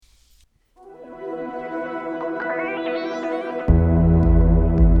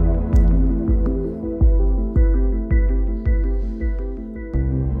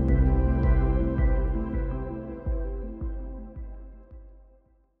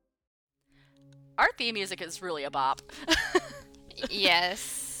our theme music is really a bop.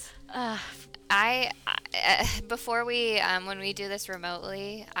 Yes. I before we when we do this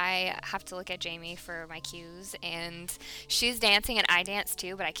remotely, I have to look at Jamie for my cues, and she's dancing and I dance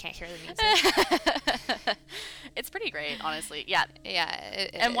too, but I can't hear the music. It's pretty great, honestly. Yeah. Yeah.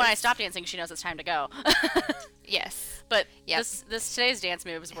 And when I stop dancing, she knows it's time to go. Yes. But Yep. this today's dance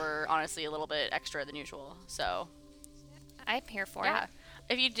moves were honestly a little bit extra than usual. So I'm here for yeah. it.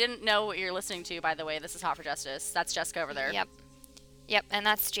 If you didn't know what you're listening to, by the way, this is Hot for Justice. That's Jessica over there. Yep. Yep, and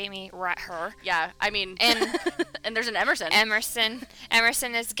that's Jamie her. Yeah, I mean, And and there's an Emerson.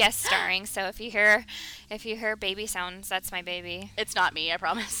 Emerson is guest starring, so if you hear baby sounds, that's my baby. It's not me, I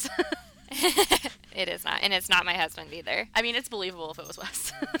promise. It is not, and it's not my husband either. I mean, it's believable if it was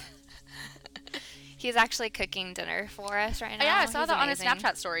Wes. He's actually cooking dinner for us right now. Yeah, I saw He's that amazing. on his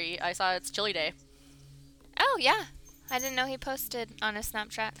Snapchat story. I saw it's Chili Day. Oh yeah, I didn't know he posted on his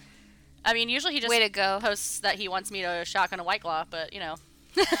Snapchat. I mean, usually he just Way to go. posts that he wants me to shotgun a White Claw, but, you know.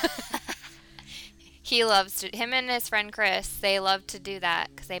 He loves to. Him and his friend Chris, they love to do that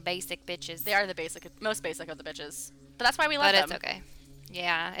because they basic bitches. They are the most basic of the bitches. But that's why we love but them. it's okay.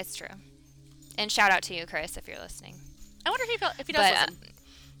 Yeah, it's true. And shout out to you, Chris, if you're listening. I wonder if he does listen.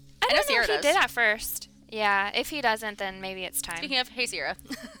 I know don't know Sierra if he does. did at first. Yeah, if he doesn't, then maybe it's time. Speaking of, hey, Sierra.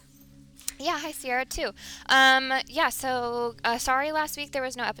 Yeah, hi Sierra too. Yeah, so sorry last week there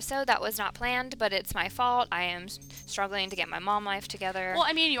was no episode. That was not planned, but it's my fault. I am struggling to get my mom life together. Well,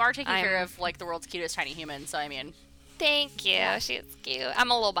 I mean, you are taking care of, like, the world's cutest tiny human, so, I mean. Thank you. She's cute. I'm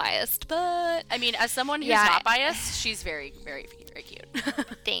a little biased, but I mean, as someone who's Yeah. not biased, she's very, very, very cute.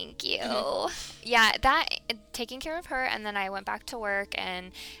 thank you. Yeah, that taking care of her, and then I went back to work,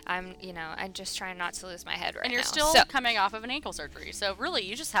 and I'm just trying not to lose my head right now. And you're still So- coming off of an ankle surgery, so really,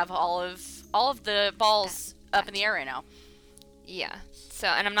 you just have all of the balls up in the air right now. Yeah. So,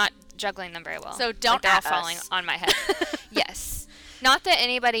 and I'm not juggling them very well. So don't they're all at falling us. on my head. Yes. Not that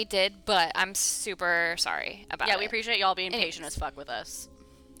anybody did, but I'm super sorry about it. Yeah, we appreciate y'all being Anyways. patient as fuck with us.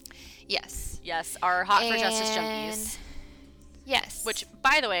 Yes. Yes, our Hot for Justice And- junkies. Yes. Which,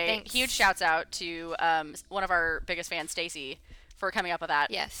 by the way, Thanks. huge shouts out to one of our biggest fans, Stacy, for coming up with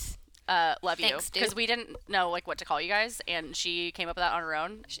that. Yes. Love you. Thanks, dude. Because we didn't know what to call you guys, and she came up with that on her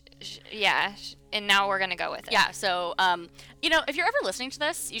own. Yeah. And now we're gonna go with it. Yeah, so, if you're ever listening to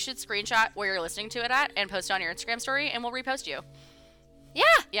this, you should screenshot where you're listening to it at and post it on your Instagram story, and we'll repost you. Yeah.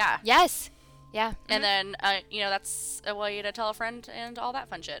 Yeah. Yes. Yeah. And then, that's a way to tell a friend and all that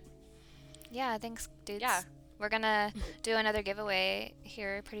fun shit. Yeah. Thanks, dudes. Yeah. We're gonna do another giveaway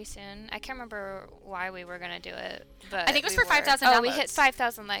here pretty soon. I can't remember why we were gonna do it, but I think it was we for 5,000 Oh, we hit downloads.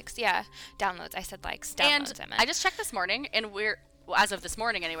 5,000 likes. Yeah, downloads. I said likes. Downloads. And meant. I just checked this morning, and as of this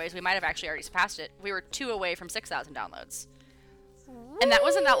morning anyways, we might have actually already surpassed it. We were 2 away from 6,000 downloads. And that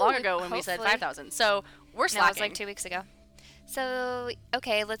wasn't that long ago when we said Hopefully. 5,000. So we're No, slacking. it was like 2 weeks ago. So,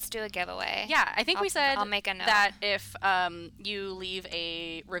 okay, let's do a giveaway. Yeah, I think we said I'll make a note. that if you leave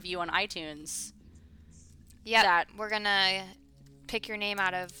a review on iTunes, Yeah, that- we're gonna pick your name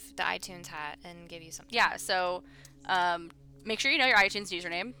out of the iTunes hat and give you something. yeah, so make sure you know your iTunes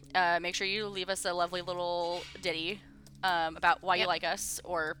username. Make sure you leave us a lovely little ditty about why you Yep. like us,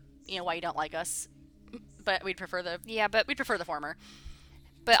 or why you don't like us. But we'd prefer the Yeah, but former.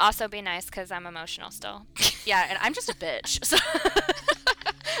 also be nice because I'm emotional still. Yeah, and I'm just a bitch. So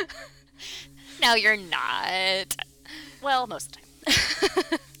No, you're not. well, most of the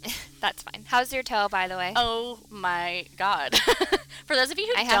time. That's fine. How's your toe, by the way? Oh my god. For those of you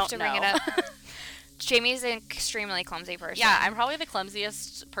who I don't have to know. bring it up. Jamie's an extremely clumsy person. Yeah, I'm probably the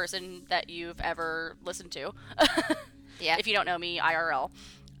clumsiest person that you've ever listened to. Yeah. If you don't know me IRL.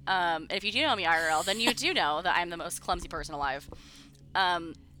 And if you do know me IRL, then you do know that I'm the most clumsy person alive.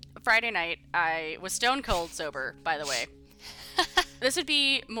 Friday night, I was stone cold sober, by the way. This would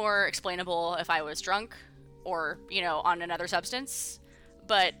be more explainable if I was drunk or, on another substance.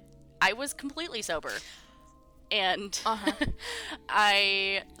 But I was completely sober. And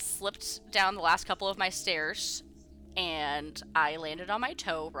I slipped down the last couple of my stairs, and I landed on my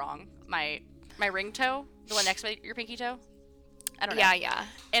toe wrong. My ring toe, the one next to your pinky toe. I don't know. Yeah.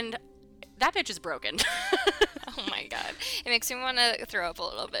 And that bitch is broken. Oh my god. It makes me want to throw up a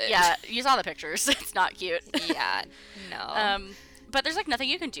little bit. Yeah, you saw the pictures. It's not cute. Yeah. No. But there's nothing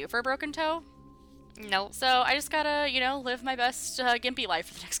you can do for a broken toe. Nope. So I just gotta, live my best gimpy life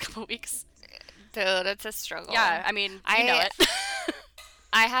for the next couple of weeks. Dude, it's a struggle. Yeah, I mean, you know it.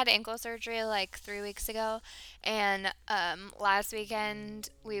 I had ankle surgery like 3 weeks ago, and last weekend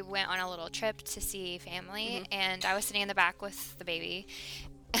we went on a little trip to see family, and I was sitting in the back with the baby,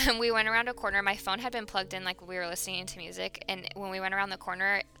 and we went around a corner. My phone had been plugged in, like we were listening to music, and when we went around the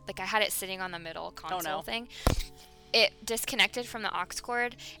corner, like I had it sitting on the middle console thing. It disconnected from the aux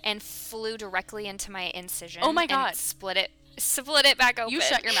cord and flew directly into my incision. Oh my God. And split it back open. You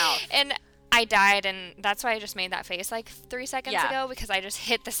shut your mouth. And I died, and that's why I just made that face like 3 seconds Yeah. ago, because I just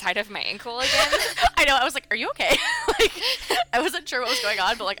hit the side of my ankle again. I know. I was like, "Are you okay?" Like, I wasn't sure what was going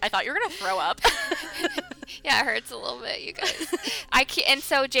on, but like, I thought you were gonna throw up. Yeah, it hurts a little bit, you guys. And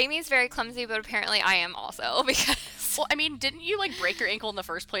so Jamie's very clumsy, but apparently I am also, because. Well, I mean, didn't you like break your ankle in the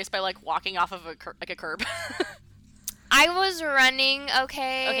first place by like walking off of a curb? I was running,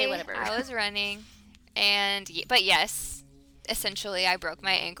 okay. Okay, whatever. I was running, but yes, essentially I broke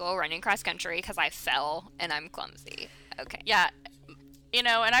my ankle running cross country because I fell and I'm clumsy. Okay. Yeah, and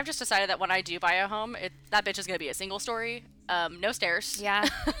I've just decided that when I do buy a home, that bitch is gonna be a single story, no stairs. Yeah.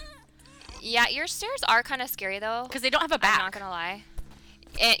 Yeah, your stairs are kind of scary though. Because they don't have a back. I'm not gonna lie.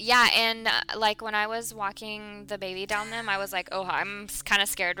 And like when I was walking the baby down them, I was like, oh, I'm kind of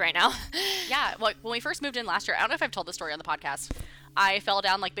scared right now. Yeah, well, when we first moved in last year, I don't know if I've told this story on the podcast. I fell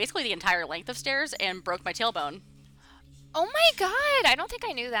down like basically the entire length of stairs and broke my tailbone. Oh my God, I don't think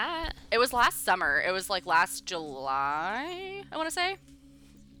I knew that. It was last summer. It was like last July, I want to say.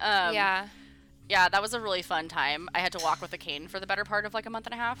 Yeah. Yeah, that was a really fun time. I had to walk with a cane for the better part of like a month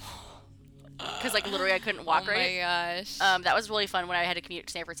and a half. Because like literally I couldn't walk right. Oh my gosh. That was really fun when I had to commute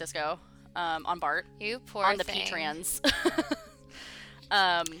to San Francisco on BART. You poor on the thing. P-Trans.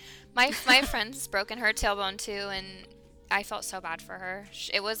 My friend's broken her tailbone too, and I felt so bad for her.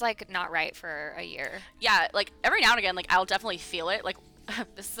 It was like not right for a year. Yeah, like every now and again, like I'll definitely feel it. Like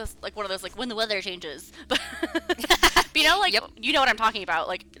this is like one of those like when the weather changes. But you know, like Yep. you know what I'm talking about,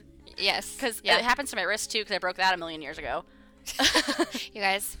 like Yes. because Yeah. it happens to my wrist too because I broke that a million years ago. You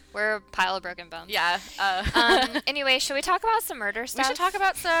guys, we're a pile of broken bones. Yeah. Anyway, should we talk about some murder We stuff? should talk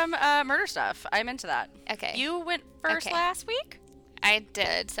about some murder stuff. I'm into that. Okay. You went first Okay. last week? I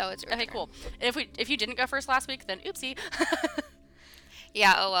did, so it's your Okay, turn. cool. And if you didn't go first last week, then oopsie.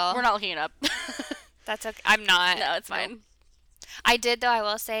 Yeah, oh well. We're not looking it up. That's okay. I'm not. No, it's Nope. fine. I did, though, I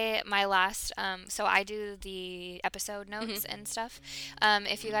will say, my last, so I do the episode notes Mm-hmm. and stuff.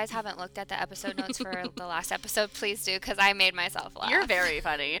 If you guys haven't looked at the episode notes for the last episode, please do, because I made myself laugh. You're very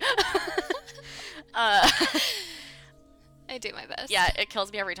funny. I do my best. Yeah, it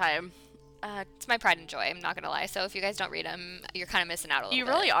kills me every time. It's my pride and joy, I'm not going to lie. So if you guys don't read them, you're kind of missing out a little You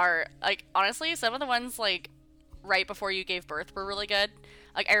bit. really are. Like, honestly, some of the ones, like, right before you gave birth were really good.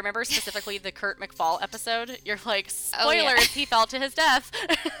 Like, I remember specifically the Kurt McFall episode. You're like, spoilers, Oh, yeah. he fell to his death.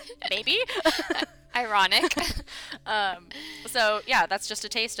 Maybe? Ironic. So, yeah, that's just a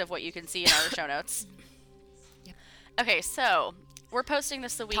taste of what you can see in our show notes. Yep. Okay, so we're posting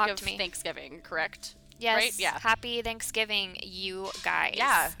this the week Talk of to me. Thanksgiving, correct? Yes. Right? Yeah. Happy Thanksgiving, you guys.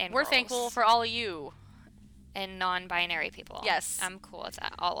 Yeah, and we're girls. thankful for all of you. And non-binary people. Yes. I'm cool with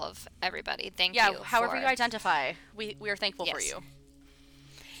that. All of everybody. Thank Yeah, you. however for- you identify, we are thankful for Yes. you.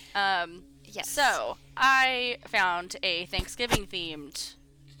 Yes. So, I found a Thanksgiving-themed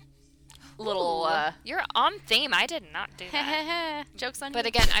little, Ooh, you're on theme. I did not do that. jokes on But you.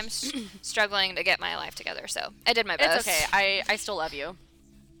 again, I'm struggling to get my life together, so I did my best. It's okay. I still love you.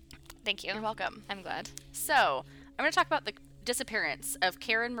 Thank you. You're welcome. I'm glad. So, I'm going to talk about the disappearance of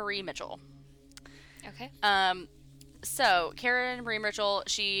Karen Marie Mitchell. Okay. So, Karen Marie Mitchell,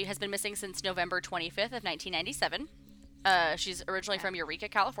 she has been missing since November 25th of 1997. She's originally from Eureka,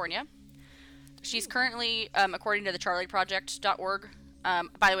 California. She's currently, according to the charlieproject.org,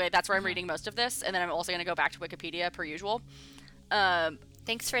 by the way, that's where I'm reading most of this, and then I'm also going to go back to Wikipedia per usual.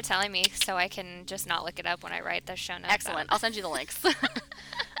 Thanks for telling me so I can just not look it up when I write the show notes. Excellent. I'll send you the links.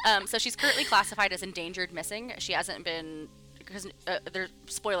 So she's currently classified as endangered missing. She hasn't been, because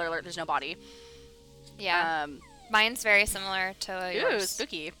spoiler alert, there's no body. Yeah. Mine's very similar to Ooh, yours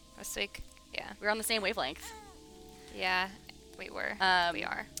spooky. this week. Yeah. We're on the same wavelength. Yeah. We were. We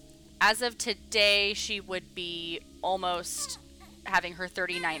are. As of today, she would be almost having her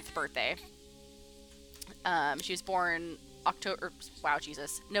 39th birthday. She was born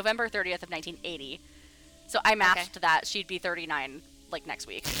November 30th of 1980. So I matched that she'd be 39 like next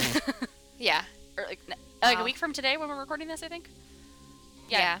week. Yeah. Or like a Wow. week from today when we're recording this, I think.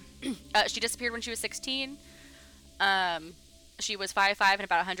 Yeah. She disappeared when she was 16. She was 5'5" and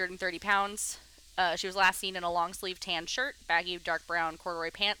about 130 pounds. She was last seen in a long-sleeve tan shirt, baggy dark brown corduroy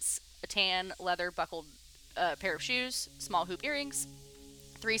pants, a tan leather buckled pair of shoes, small hoop earrings,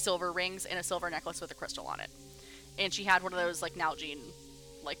 3 silver rings, and a silver necklace with a crystal on it. And she had one of those like Nalgene,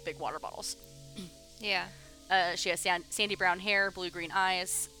 like big water bottles. Yeah. She has sandy brown hair, blue-green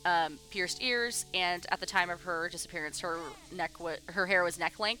eyes, pierced ears, and at the time of her disappearance, her hair was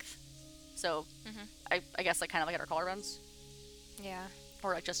neck length. So, I guess like kind of like at her collarbones. Yeah.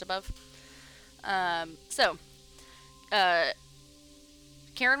 Or like just above.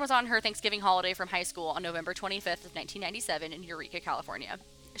 Karen was on her Thanksgiving holiday from high school on November 25th of 1997 in Eureka, California.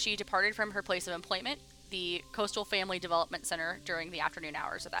 She departed from her place of employment, the Coastal Family Development Center, during the afternoon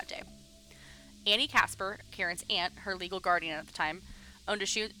hours of that day. Annie Casper, Karen's aunt, her legal guardian at the time, owned a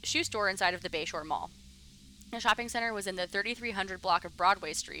shoe store inside of the Bayshore Mall. The shopping center was in the 3300 block of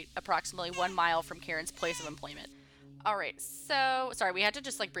Broadway Street, approximately 1 mile from Karen's place of employment. All right, so sorry, we had to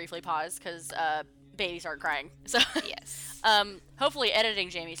just like briefly pause because baby started crying. So Yes. Hopefully editing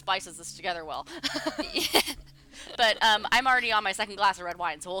Jamie splices this together well. But I'm already on my second glass of red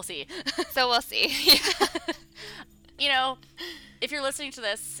wine, so we'll see. So we'll see. You know, if you're listening to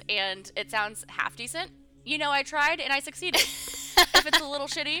this and it sounds half decent, you know I tried and I succeeded. If it's a little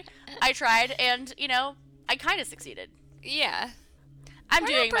shitty, I tried and, you know, I kind of succeeded. Yeah. I'm We're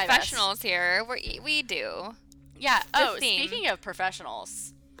doing not my best. professionals here. We do. Yeah. The theme. Speaking of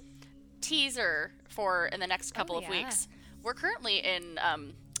professionals, teaser for in the next couple of yeah. weeks. We're currently in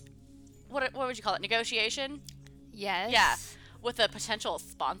what would you call it? Negotiation? Yes. Yeah, with a potential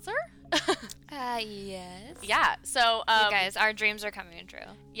sponsor. Yes. Yeah. So You guys, our dreams are coming true.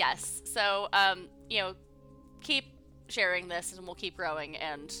 yes. So you know, keep sharing this and we'll keep growing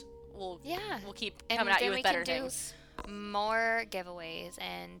and we'll keep And coming at then you with we better can do things. more giveaways,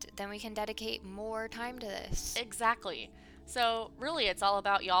 and then we can dedicate more time to this. Exactly. So really, it's all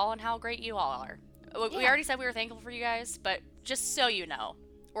about y'all and how great you all are. We Yeah. already said we were thankful for you guys, but just so you know,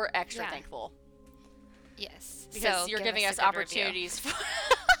 we're extra Yeah. thankful Yes. because So you're give giving us us a good review. opportunities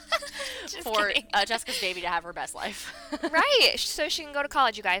Just for kidding. Jessica's baby to have her best life. Right. So she can go to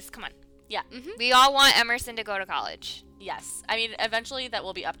college, you guys. Come on. Yeah. We all want Emerson to go to college. Yes. I mean, eventually that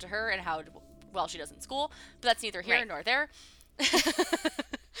will be up to her and how well she does in school, but that's neither here Right. nor there.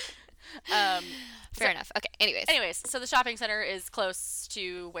 Fair enough. Okay. Anyways, so the shopping center is close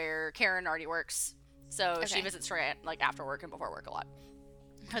to where Karen already works. So she Okay. visits her aunt like after work and before work a lot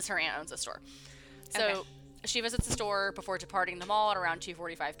because her aunt owns a store. So Okay. she visits the store before departing the mall at around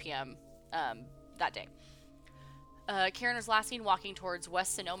 2:45 p.m. That day. Karen was last seen walking towards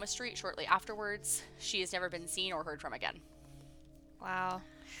West Sonoma Street shortly afterwards. She has never been seen or heard from again. Wow.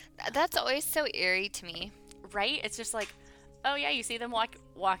 That's always so eerie to me. Right? It's just like, oh yeah, you see them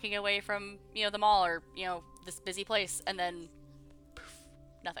walking away from, you know, the mall or, you know, this busy place, and then poof,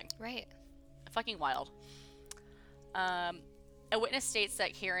 nothing. Right. Fucking wild. A witness states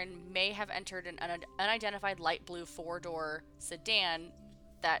that Karen may have entered an unidentified light blue 4-door sedan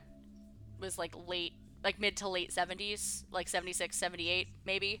that was like mid to late 70s, like 76, 78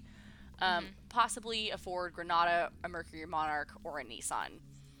 maybe. Possibly a Ford Granada, a Mercury Monarch, or a Nissan.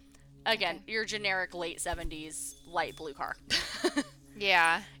 Again, Okay. your generic late 70s light blue car.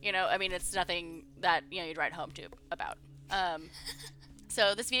 Yeah. You know, I mean, it's nothing that, you know, you'd write home to about.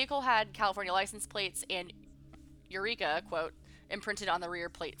 So this vehicle had California license plates and Eureka, quote, imprinted on the rear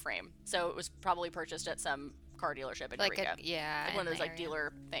plate frame. So it was probably purchased at some car dealership in Like Eureka. yeah. Like one of in those the like area.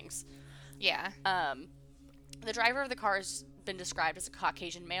 dealer things. Yeah. The driver of the car has been described as a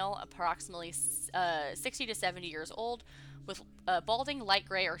Caucasian male, approximately 60 to 70 years old, with balding light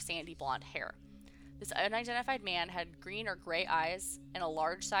gray or sandy blonde hair. This unidentified man had green or gray eyes and a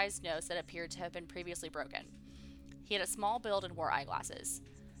large-sized nose that appeared to have been previously broken. He had a small build and wore eyeglasses.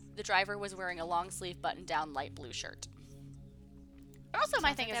 The driver was wearing a long-sleeve button-down light blue shirt. Also, my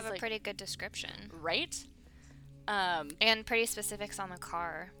Sounds thing like they is have a like, pretty good description right? and pretty specifics on the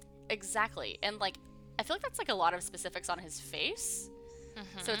car. Exactly. And like, I feel like that's like a lot of specifics on his face.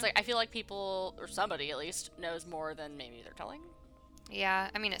 So it's like, I feel like people, or somebody at least, knows more than maybe they're telling. Yeah,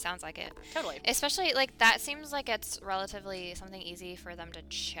 I mean, it sounds like it. Totally. Especially, like, that seems like it's relatively something easy for them to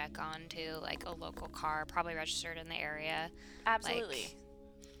check onto, like, a local car, probably registered in the area. Absolutely. Like,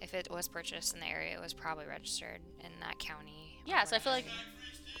 if it was purchased in the area, it was probably registered in that county. or Yeah, so I feel like. whatever.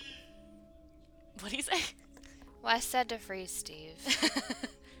 What do you say? Well, I said to freeze Steve.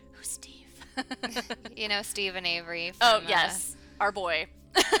 Who's Steve? You know, Steve and Avery. Oh, From, yes. Our boy.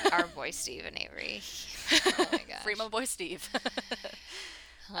 our boy Steve and Avery. Oh, my gosh. Free my boy Steve.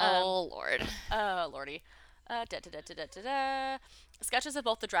 Oh, Lord. Oh, lordy. Sketches of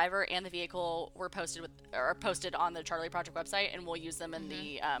both the driver and the vehicle were posted on the Charlie Project website, and we'll use them in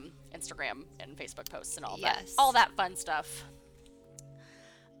the Instagram and Facebook posts and all that. Yes. All that fun stuff.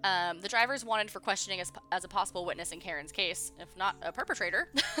 The driver is wanted for questioning as a possible witness in Karen's case, if not a perpetrator.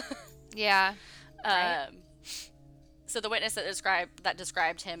 Yeah. Right. So the witness that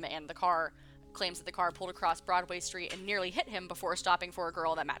described him and the car claims that the car pulled across Broadway Street and nearly hit him before stopping for a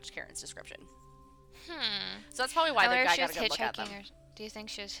girl that matched Karen's description. So that's probably why the guy got a good look at them. Do you think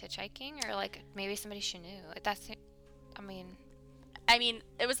she was hitchhiking, or like maybe somebody she knew? Like, that's, I mean,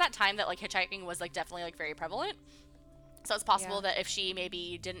 it was that time that like hitchhiking was like definitely like very prevalent. So it's possible that if she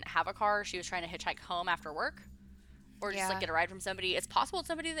maybe didn't have a car, she was trying to hitchhike home after work, or just like get a ride from somebody. It's possible it's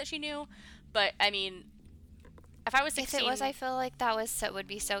somebody that she knew, but I mean, if I was 16, if it was, I feel like would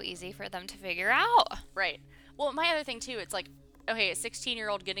be so easy for them to figure out. Right. Well, my other thing too, it's like, okay, a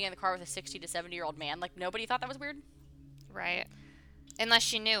 16-year-old getting in the car with a 60 to 70-year-old man, like nobody thought that was weird. Right. Unless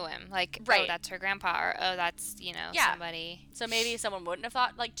she knew him, like, right. Oh, that's her grandpa, or oh, that's, you know, somebody. So maybe someone wouldn't have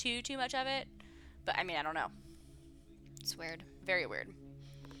thought like too much of it, but I mean, I don't know. It's weird. Very weird.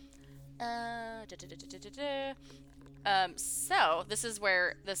 So this is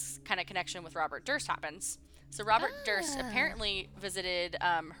where this kind of connection with Robert Durst happens. So Robert Durst apparently visited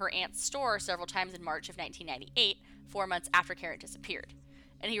her aunt's store several times in March of 1998, 4 months after Karen disappeared.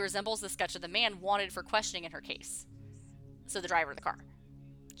 And he resembles the sketch of the man wanted for questioning in her case. So the driver of the car.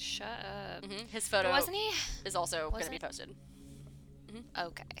 Shut up. Mm-hmm. His photo wasn't he? is also going to be posted. Mm-hmm.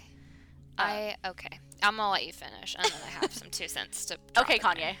 Okay. Okay. I'm going to let you finish, and then I have some 2 cents to drop okay,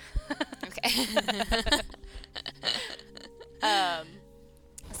 Kanye. Okay.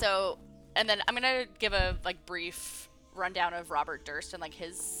 So, and then I'm going to give a like brief rundown of Robert Durst and like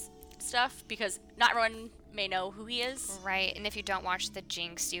his stuff, because not everyone may know who he is. Right, and if you don't watch The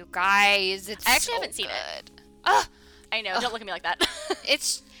Jinx, you guys, I actually haven't seen it. I know, don't look at me like that.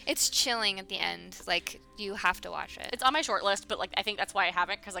 It's chilling at the end. Like, you have to watch it. It's on my short list, but like I think that's why I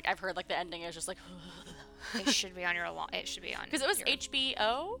haven't, because like I've heard like the ending is just like it should be on your it should be on, because it was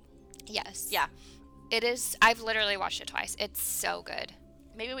HBO. Yes. Yeah. It is. I've literally watched it twice. It's so good.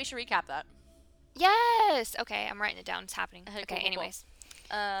 Maybe we should recap that. Yes. Okay, I'm writing it down. It's happening. Okay. Cool, Anyways.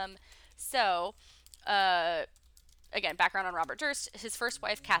 Cool. So, again, background on Robert Durst. His first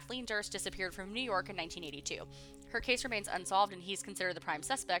wife, Kathleen Durst, disappeared from New York in 1982. Her case remains unsolved, and he's considered the prime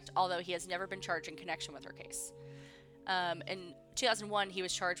suspect, although he has never been charged in connection with her case. In 2001, he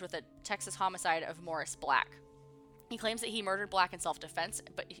was charged with a Texas homicide of Morris Black. He claims that he murdered Black in self-defense,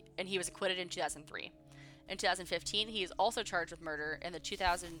 and he was acquitted in 2003. In 2015, he is also charged with murder in the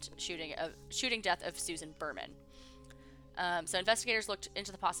 2000 shooting death of Susan Berman. So investigators looked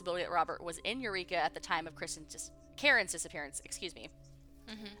into the possibility that Robert was in Eureka at the time of Karen's disappearance.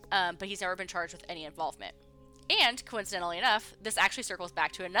 But he's never been charged with any involvement. And coincidentally enough, this actually circles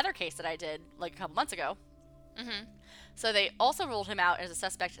back to another case that I did like a couple months ago. So they also ruled him out as a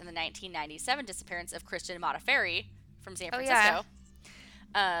suspect in the 1997 disappearance of Kristen Modafferi from San Francisco.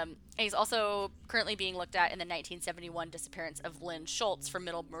 And he's also currently being looked at in the 1971 disappearance of Lynn Schultz from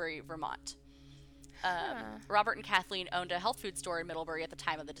Middlebury, Vermont. Robert and Kathleen owned a health food store in Middlebury at the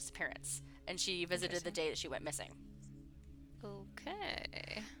time of the disappearance, and she visited the day that she went missing.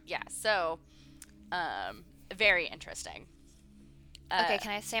 Okay. Yeah, so very interesting. Okay,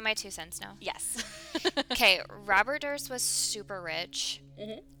 can I say my 2 cents now? Yes. Okay, Robert Durst was super rich,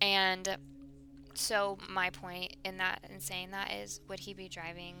 and so my point in saying that is, would he be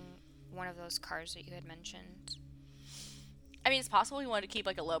driving one of those cars that you had mentioned? I mean, it's possible he wanted to keep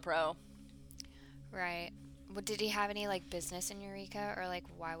like a low pro. Right. Well, did he have any like business in Eureka, or like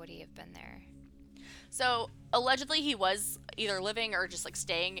why would he have been there? So allegedly he was either living or just like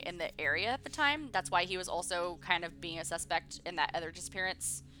staying in the area at the time. That's why he was also kind of being a suspect in that other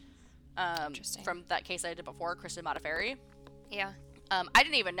disappearance from that case I did before, Kristen Modafferi. Yeah. I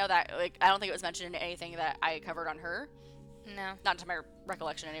didn't even know that. Like, I don't think it was mentioned in anything that I covered on her. No. Not to my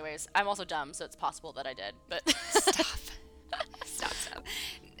recollection anyways. I'm also dumb, so it's possible that I did, but Stop.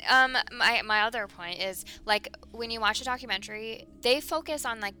 My other point is, like, when you watch a documentary, they focus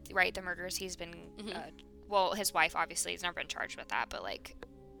on, like, right, the murders he's been, well, his wife, obviously, has never been charged with that, but, like,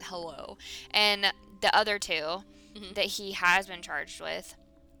 hello. And the other two that he has been charged with,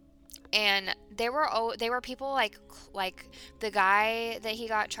 and they were people like the guy that he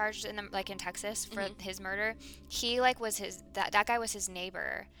got charged in in Texas for his murder. He was that guy was his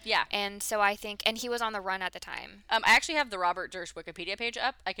neighbor. Yeah. And so I think, and he was on the run at the time. I actually have the Robert Durst Wikipedia page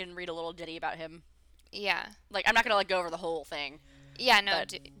up. I can read a little ditty about him. Yeah. Like, I'm not gonna go over the whole thing. Yeah. No.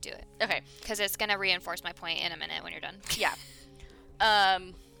 Do it. Okay. Because it's gonna reinforce my point in a minute when you're done. Yeah.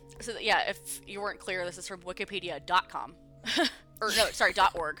 So yeah, if you weren't clear, this is from Wikipedia.com. Or no, sorry,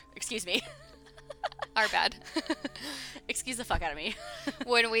 .org. Excuse me. Our bad. Excuse the fuck out of me.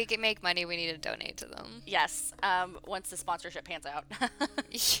 When we make money, we need to donate to them. Yes. Once the sponsorship pans out.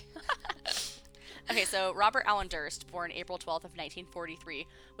 Okay, so Robert Allen Durst, born April 12th of 1943,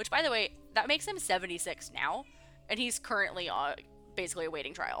 which, by the way, that makes him 76 now, and he's currently basically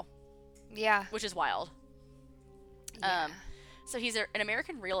awaiting trial. Yeah. which is wild. Yeah. So he's an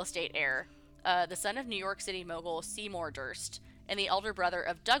American real estate heir, the son of New York City mogul Seymour Durst, and the elder brother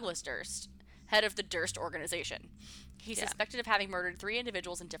of Douglas Durst, head of the Durst Organization. He's suspected of having murdered 3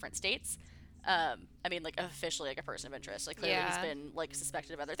 individuals in different states. I mean, like, officially, like, a person of interest. Like, clearly he's been, like,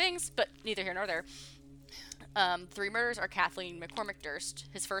 suspected of other things, but neither here nor there. 3 murders are Kathleen McCormick Durst,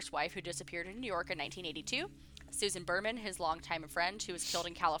 his first wife, who disappeared in New York in 1982, Susan Berman, his longtime friend, who was killed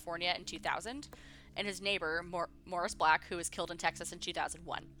in California in 2000, and his neighbor, Morris Black, who was killed in Texas in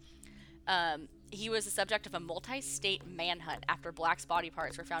 2001. He was the subject of a multi-state manhunt after Black's body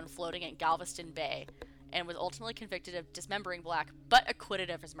parts were found floating in Galveston Bay, and was ultimately convicted of dismembering Black, but acquitted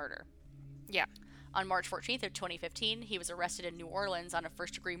of his murder. Yeah. On March 14th of 2015, he was arrested in New Orleans on a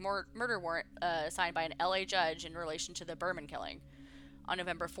first-degree murder warrant signed by an LA judge in relation to the Berman killing. On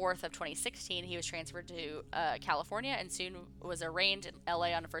November 4th of 2016, he was transferred to California and soon was arraigned in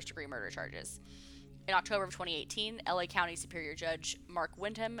LA on first-degree murder charges. In October of 2018, LA County Superior Judge Mark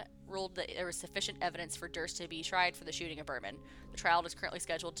Wyndham ruled that there was sufficient evidence for Durst to be tried for the shooting of Berman. The trial is currently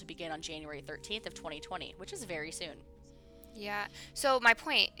scheduled to begin on January 13th of 2020, which is very soon. Yeah. So my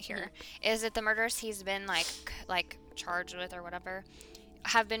point here is that the murders he's been like charged with or whatever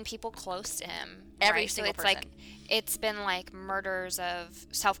have been people close to him. Every right? single So it's person. like it's been like murders of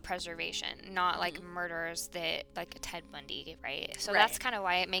self-preservation, not like murders that like Ted Bundy, right? So that's kind of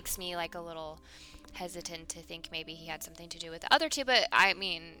why it makes me like a little hesitant to think maybe he had something to do with the other 2, but I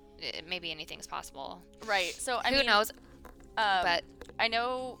mean maybe anything's possible. Right. So Who knows? But I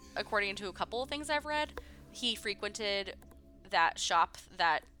know, according to a couple of things I've read, he frequented that shop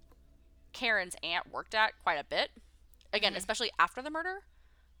that Karen's aunt worked at quite a bit. Again, especially after the murder.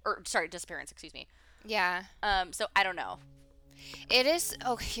 Or, sorry, disappearance, excuse me. yeah. So I don't know. It is.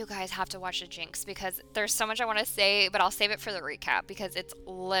 Oh, you guys have to watch The Jinx because there's so much I want to say, but I'll save it for the recap because it's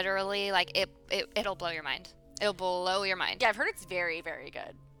literally like it'll blow your mind. It'll blow your mind. Yeah, I've heard it's very, very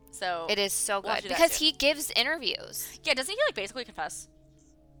good. So It is so we'll have good to do that because soon. he gives interviews Yeah, doesn't he like basically confess?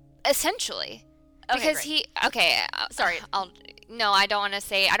 essentially. Okay, Because great. he okay. Sorry. I don't want to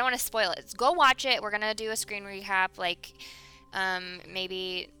say. I don't want to spoil it. Go watch it. We're gonna do a screen recap. Like,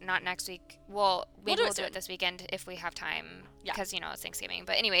 maybe not next week. Well, maybe we'll do soon. it this weekend if we have time. Yeah. Because it's Thanksgiving.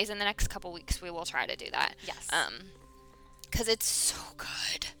 But anyways, in the next couple weeks, we will try to do that. Yes. Because it's so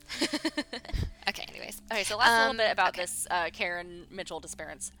good. Okay. Anyways. Okay, so last little bit about okay. this Karen Mitchell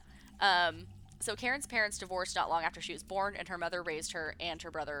disappearance. So Karen's parents divorced not long after she was born, and her mother raised her and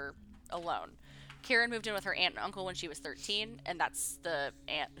her brother alone. Karen moved in with her aunt and uncle when she was 13, and that's the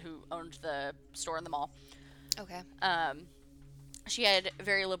aunt who owned the store in the mall. Okay. She had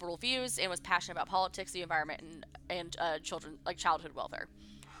very liberal views and was passionate about politics, the environment, and childhood welfare.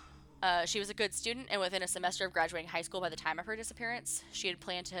 She was a good student, and within a semester of graduating high school by the time of her disappearance, she had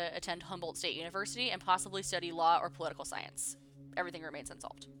planned to attend Humboldt State University and possibly study law or political science. Everything remains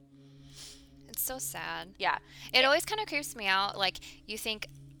unsolved. It's so sad. Yeah. It always kind of creeps me out. Like, you think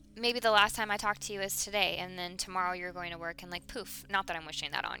maybe the last time I talked to you is today, and then tomorrow you're going to work, and like, poof. Not that I'm wishing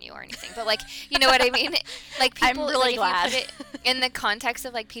that on you or anything, but like, you know what I mean? Like, people. I'm really like, glad. If you put it in the context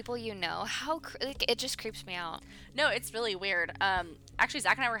of like people like it just creeps me out. No, it's really weird. Actually,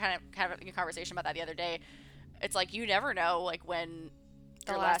 Zach and I were kind of having a conversation about that the other day. It's like you never know, like when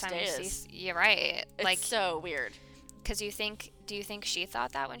The your last last time day you is. you're right. It's Like, so weird. because do you think she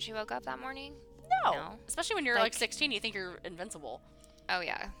thought that when she woke up that morning? No. No. Especially when you're Like- like 16, you think you're invincible. Oh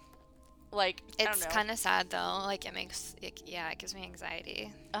yeah. Like, I don't It's know. kind of sad though. Like it gives me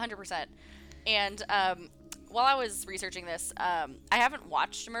anxiety. 100%. And while I was researching this, I haven't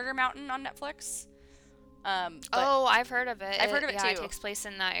watched Murder Mountain on Netflix. But I've heard of it. I've heard of it, Yeah, it too. takes place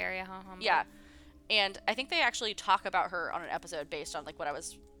in that area. yeah. And I think they actually talk about her on an episode based on like what I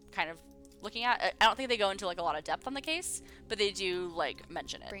was kind of looking at. I don't think they go into like a lot of depth on the case, but they do like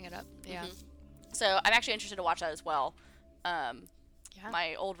mention it. Bring it up. Yeah. So I'm actually interested to watch that as well. Yeah.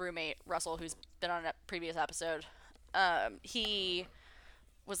 My old roommate Russell, who's been on a previous episode, he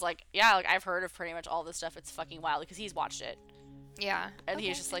was like, "Yeah, like I've heard of pretty much all this stuff. It's fucking wild," because he's watched it, Yeah. and Okay,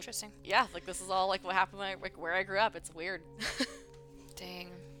 he's just like, interesting. "Yeah, like this is all like what happened where I grew up. It's weird." Dang.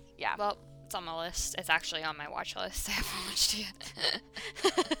 Yeah, Well, it's on my list. It's actually on my watch list. I haven't watched it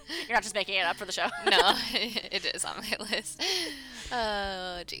yet. you're not just making it up for the show. No, it is on my list.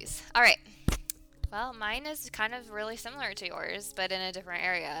 Oh, jeez. All right. Well, mine is kind of really similar to yours, but in a different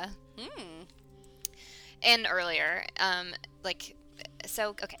area. And earlier. Okay.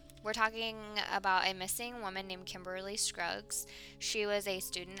 We're talking about a missing woman named Kimberly Scruggs. She was a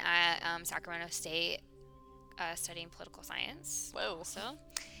student at Sacramento State studying political science. Whoa. So,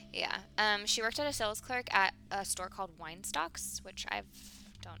 yeah. She worked at a sales clerk at a store called Wine Stocks, which I've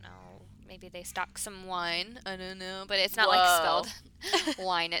don't know. Maybe they stock some wine. I don't know, but it's not Whoa. like spelled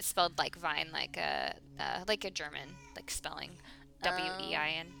wine. It's spelled like vine, like a German like spelling,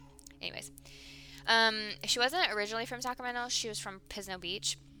 Wein. Anyways, she wasn't originally from Sacramento. She was from Pismo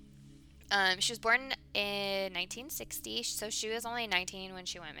Beach. She was born in 1960, so she was only 19 when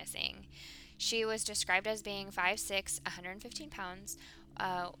she went missing. She was described as being 5'6", 115 pounds.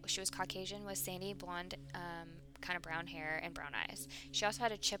 She was Caucasian with sandy blonde, kind of brown hair and brown eyes. She also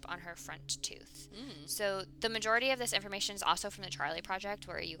had a chip on her front tooth. So the majority of this information is also from the Charlie Project,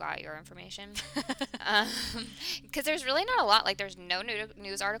 where you got your information. Because there's really not a lot. Like, there's no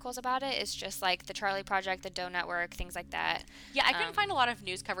news articles about it. It's just like the Charlie Project, the Doe Network, things like that. Yeah, I couldn't find a lot of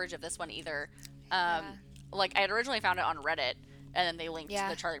news coverage of this one either. Like, I had originally found it on Reddit, and then they linked to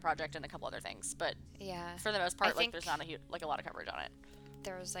the Charlie Project and a couple other things. But for the most part, like, there's not a lot of coverage on it.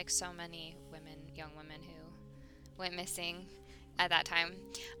 There was like so many young women who went missing at that time.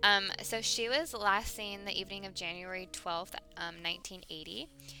 So she was last seen the evening of January 12th, 1980.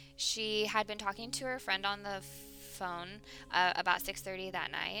 She had been talking to her friend on the phone about 6:30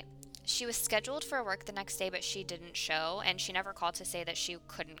 that night. She was scheduled for work the next day, but she didn't show, and she never called to say that she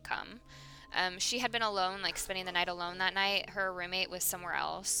couldn't come. She had been alone, like spending the night alone that night. Her roommate was somewhere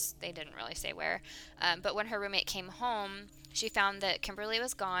else. They didn't really say where. But when her roommate came home, she found that Kimberly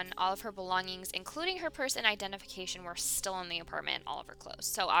was gone. All of her belongings, including her purse and identification, were still in the apartment, all of her clothes.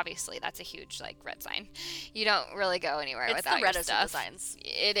 So obviously that's a huge like red sign. You don't really go anywhere without your stuff. It's the reddest of the signs.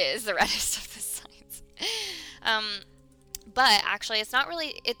 It is the reddest of the signs. But actually, it's not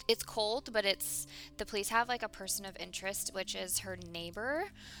really, it's cold, but the police have like a person of interest, which is her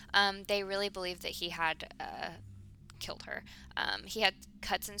neighbor. They really believe that he had killed her. He had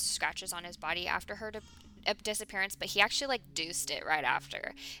cuts and scratches on his body after her disappearance, but he actually like deuced it right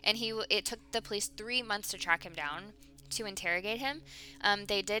after. And it took the police 3 months to track him down to interrogate him.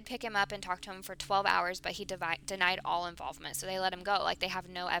 They did pick him up and talk to him for 12 hours, but he denied all involvement. So they let him go. Like, they have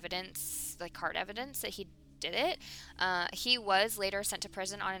no evidence, like hard evidence that he did it. He was later sent to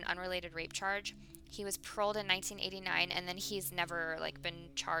prison on an unrelated rape charge. He was paroled in 1989, and then he's never like been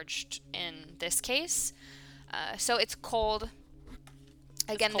charged in this case. So it's cold.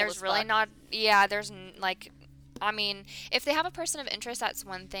 Again, there's really not. Yeah, there's like, I mean, if they have a person of interest, that's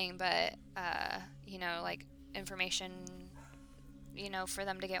one thing, but like information, for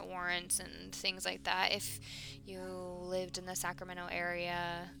them to get warrants and things like that. If you lived in the Sacramento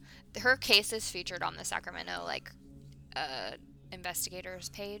area, her case is featured on the Sacramento investigators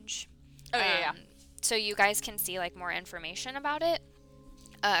page. Oh yeah. So you guys can see like more information about it.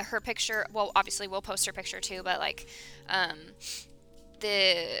 Her picture. Well, obviously we'll post her picture too, but like,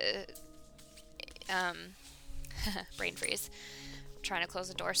 brain freeze. I'm trying to close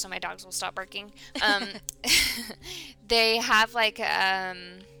the door so my dogs will stop barking. They have like I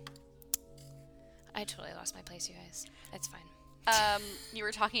totally lost my place, you guys. It's fine. You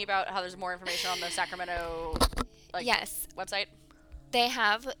were talking about how there's more information on the Sacramento yes website. They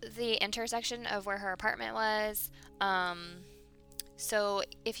have the intersection of where her apartment was. So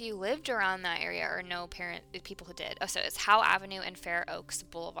if you lived around that area or know people who did. So it's Howe Avenue and Fair Oaks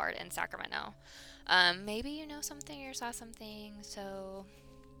Boulevard in Sacramento. Maybe you know something or saw something,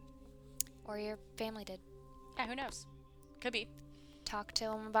 or your family did. Yeah, who knows? Could be. Talk to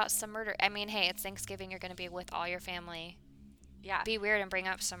them about some murder. I mean, hey, it's Thanksgiving. You're going to be with all your family. Yeah. Be weird and bring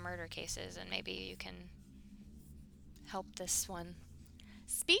up some murder cases, and maybe you can help this one.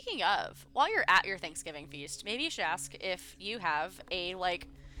 Speaking of, while you're at your Thanksgiving feast, maybe you should ask if you have a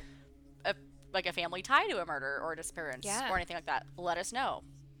family tie to a murder or a disappearance or anything like that. Let us know.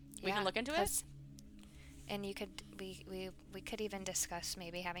 We can look into it. And we could even discuss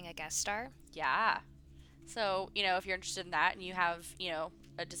maybe having a guest star. Yeah. So, if you're interested in that and you have,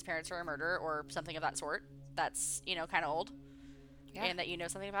 a disappearance or a murder or something of that sort that's, kind of old and that you know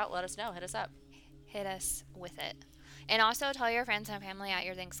something about, let us know. Hit us up. Hit us with it. And also tell your friends and family at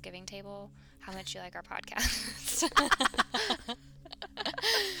your Thanksgiving table how much you like our podcast.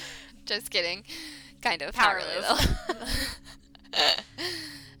 Just kidding. Kind of. Power move.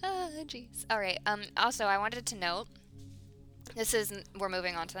 Oh, jeez. All right. Also, I wanted to note, we're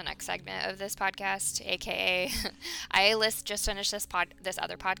moving on to the next segment of this podcast, aka I just finished this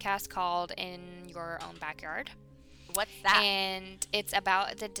other podcast called In Your Own Backyard. What's that? And it's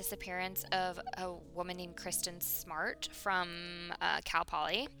about the disappearance of a woman named Kristen Smart from Cal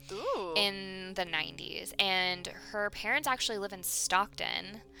Poly in the 90s. And her parents actually live in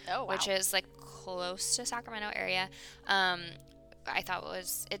Stockton, which is like close to Sacramento area. I thought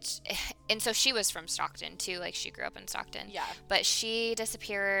and so she was from Stockton too, like she grew up in Stockton. Yeah. But she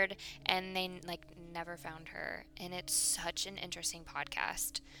disappeared and they like never found her, and it's such an interesting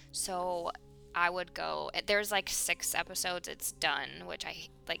podcast. So I would go. There's like 6 episodes. It's done, which I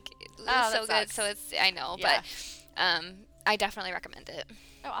like. It's so good. So it's I know, Yeah. but I definitely recommend it.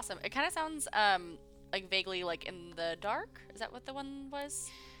 Oh, awesome. It kind of sounds like vaguely like In the Dark. Is that what the one was?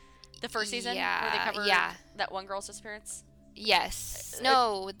 The first season where they covered that one girl's disappearance? Yes.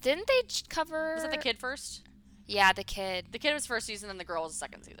 No, didn't they cover... Was it the kid first? Yeah, the kid. The kid was first season, and the girl was the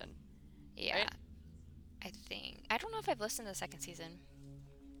second season. Yeah. Right? I think. I don't know if I've listened to the second season.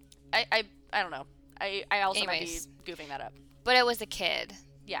 I don't know. I also Anyways. might be goofing that up. But it was the kid.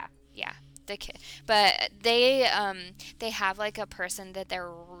 Yeah. Yeah, the kid. But they have like a person that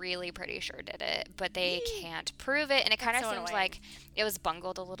they're really pretty sure did it, but they can't prove it, and it kind of seems annoying. like it was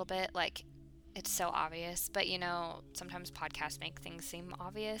bungled a little bit. Like, it's so obvious, but you know, sometimes podcasts make things seem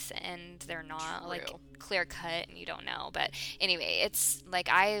obvious and they're not like clear cut, and you don't know. But anyway, it's like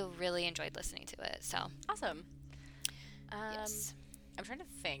I really enjoyed listening to it. So Awesome. yes. I'm trying to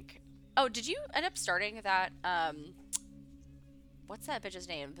think. Oh, did you end up starting that what's that bitch's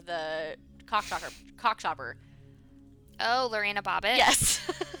name? The cockchopper. Oh, Lorena Bobbitt. Yes.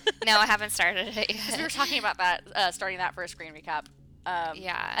 No, I haven't started it yet. Because we were talking about that, starting that for a screen recap.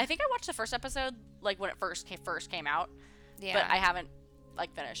 Yeah. I think I watched the first episode like when it first came out. Yeah. But I haven't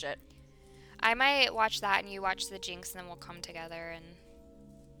like finished it. I might watch that and you watch the Jinx, and then we'll come together and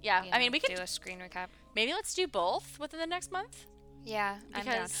Yeah, I mean we could do a screen recap. maybe let's do both within the next month. Yeah, I'm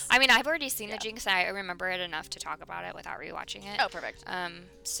down. Because I mean, I've already seen the Jinx, and I remember it enough to talk about it without rewatching it. Oh, perfect.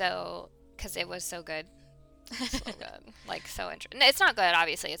 So because it was so good. So good. Like, so interesting. It's not good,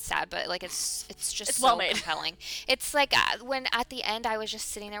 obviously. It's sad, but like it's just so well made. compelling. It's like when at the end I was just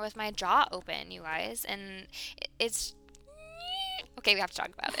sitting there with my jaw open, you guys, and it's okay. We have to talk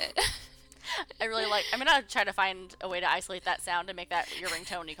about it. I really like. I'm gonna try to find a way to isolate that sound and make that your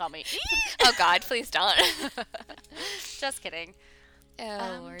ringtone when you call me. Oh God, please don't. Just kidding. Oh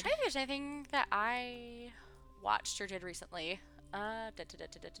I'm Lord. trying to think if there's anything that I watched or did recently.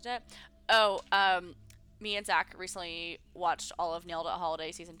 Oh, me and Zach recently watched all of Nailed It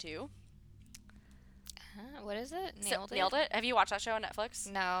Holiday season 2. What is it? Nailed It. Have you watched that show on Netflix?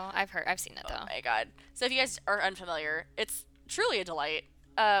 No, I've seen it though. Oh my god! So if you guys are unfamiliar, it's truly a delight.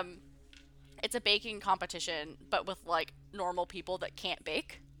 It's a baking competition, but with like normal people that can't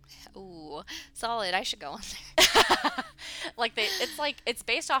bake. Ooh, solid. I should go on there. Like it's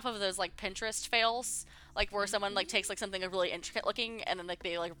based off of those like Pinterest fails, like where someone like takes like something really intricate looking and then like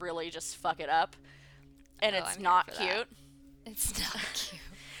they like really just fuck it up, and it's I'm not here for that. cute. It's not cute.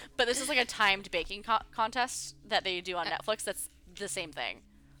 But this is like a timed baking contest that they do on Netflix. That's the same thing.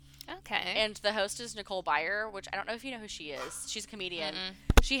 Okay. And the host is Nicole Byer, which I don't know if you know who she is. She's a comedian.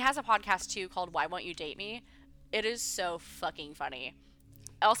 She has a podcast too called Why Won't You Date Me? It is so fucking funny.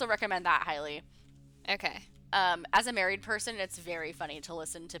 I also recommend that highly. Okay. As a married person, it's very funny to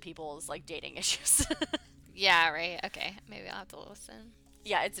listen to people's like dating issues. Yeah, right. Okay. Maybe I'll have to listen.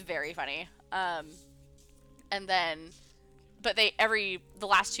 Yeah, it's very funny. And then, but the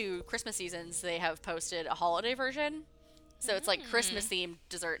last 2 Christmas seasons, they have posted a holiday version. So it's like Christmas themed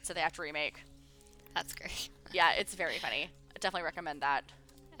desserts that they have to remake. That's great. Yeah, it's very funny. I definitely recommend that.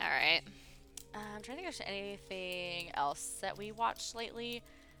 All right. I'm trying to think if there's anything else that we watched lately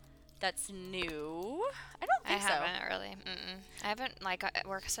that's new. I don't think so. I haven't really. I haven't, like,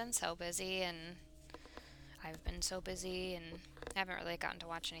 work's been so busy, and I've been so busy, and I haven't really gotten to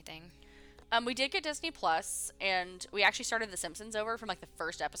watch anything. We did get Disney Plus, and we actually started The Simpsons over from like the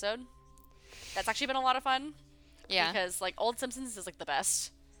first episode. That's actually been a lot of fun. Yeah. Because like old Simpsons is like the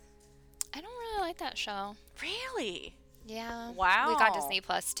best. I don't really like that show. Really? Yeah. Wow. We got Disney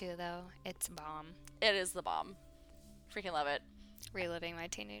Plus too, though. It's a bomb. It is the bomb. Freaking love it. Reliving my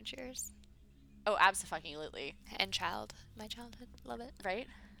teenage years Oh, absolutely. and my childhood. Love it. Right?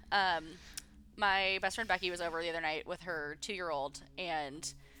 My best friend Becky was over the other night with her 2-year-old,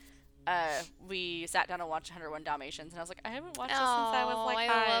 and we sat down and watched 101 Dalmatians, and I was like, I haven't watched this since I was like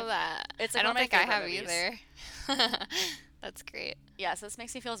 5. I love that. It's like I one don't of my think I favorite have movies. either. That's great. Yeah, so this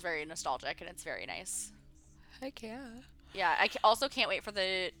makes me feel very nostalgic, and it's very nice. Heck yeah. Yeah, I also can't wait for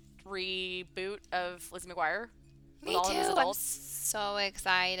the reboot of Lizzie McGuire. Me with all too. of his I'm adults. so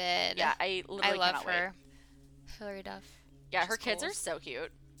excited. Yeah, I literally love cannot her. wait. Hilary Duff. Yeah, her She's kids cool. are so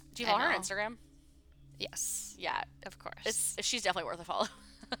cute. Do you I follow her on know. Instagram? Yes, Yeah, of course. she's definitely worth a follow.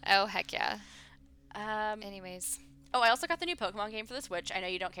 Oh, heck yeah. Um, Anyways. oh, I also got the new Pokemon game for the Switch. I know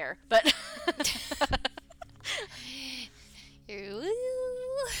you don't care, but Woo.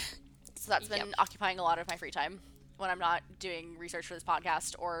 so that's been occupying a lot of my free time when I'm not doing research for this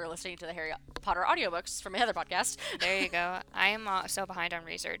podcast or listening to the Harry Potter audiobooks from my other podcast. There you go. I am so behind on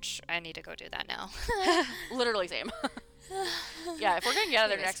research. I need to go do that now. Literally same. Yeah, if we're going to get out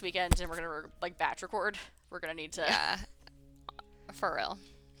there Anyways. next weekend and we're going to like batch record, we're going to need to Yeah. For real.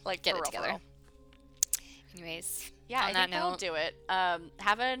 like Get for it real, for together. real. Anyways. Yeah, on I that think we'll note, do it.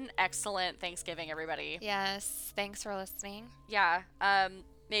 Have an excellent Thanksgiving, everybody. yes. Thanks for listening. Yeah.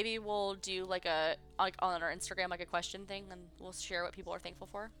 Maybe we'll do like on our Instagram like a question thing, and we'll share what people are thankful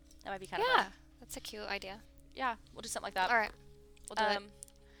for. That might be kind of Yeah. fun. That's a cute idea. Yeah, we'll do something like that. All right. We'll do it.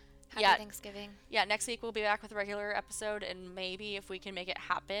 Happy Yeah. Thanksgiving. Yeah, next week we'll be back with a regular episode, and maybe if we can make it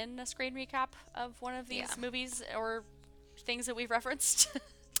happen, a screen recap of one of these Yeah. movies or things that we've referenced.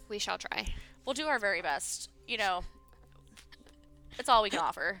 We shall try. We'll do our very best. You know, it's all we can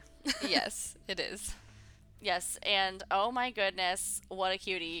offer. Yes, it is. Yes, and oh my goodness, what a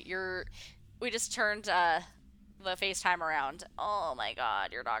cutie. We just turned the FaceTime around. Oh my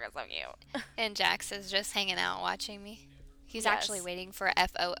god, your dog is so cute. And Jax is just hanging out watching me. He's Yes. actually waiting for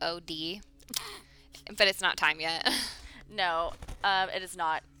FOOD. But it's not time yet. No, it is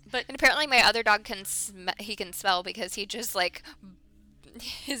not. But And apparently my other dog can he can smell because he just like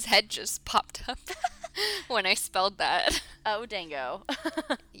his head just popped up when I spelled that. oh, Dango.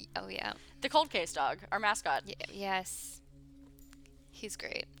 Oh yeah. The cold case dog, our mascot. Yes. He's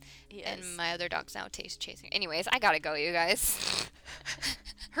great. He is. And my other dog's now chasing. Anyways, I gotta go, you guys.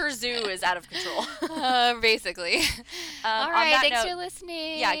 Her zoo is out of control. Basically. All on right, that thanks note, for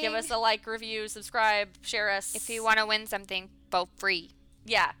listening. Yeah, give us a like, review, subscribe, share us. If you want to win something, both free.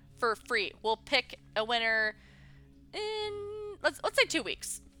 Yeah, for free. We'll pick a winner in let's say 2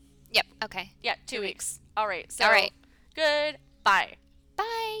 weeks. Yep. Okay. Yeah, 2 weeks. All right. So All right. good. Bye.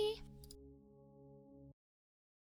 Bye.